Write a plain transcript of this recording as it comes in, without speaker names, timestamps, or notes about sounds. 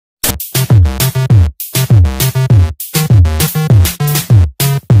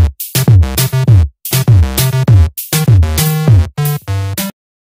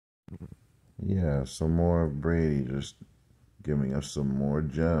Yeah, some more of Brady just giving us some more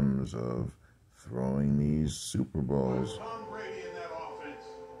gems of throwing these Super Bowls. Tom Brady in that offense.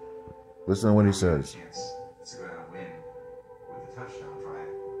 Listen to what he says. Chance to go out and win with a touchdown try.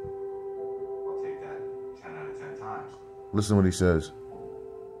 I'll take that 10 out of 10 times. Listen to what he says.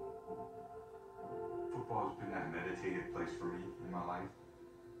 Football has been that meditative place for me in my life.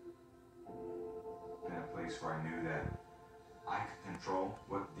 Been a place where I knew that I could control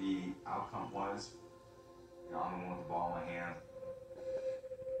what the outcome was. You know, I'm the one with the ball in my hand.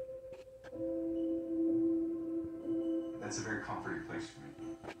 That's a very comforting place for me.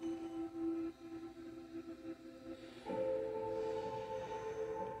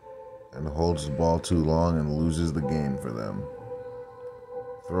 And holds the ball too long and loses the game for them.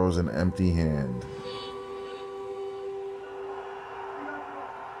 Throws an empty hand.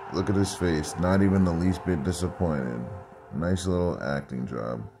 Look at his face, not even the least bit disappointed. Nice little acting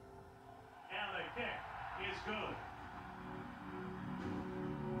job. And the kick is good.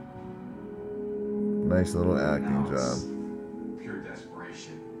 Nice little acting Now it's job. pure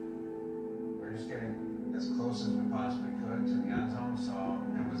desperation. We're just getting as close as we possibly could to the end zone, so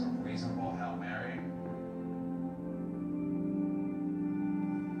it was a reasonable Hail Mary.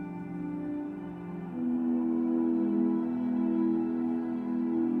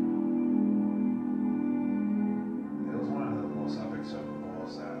 It was one of the most epic Super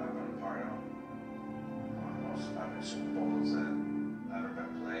Bowls that I've been a part of. One of the most epic Super Bowls that ever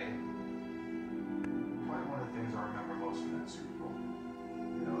been played. Probably one of the things I remember most from that Super Bowl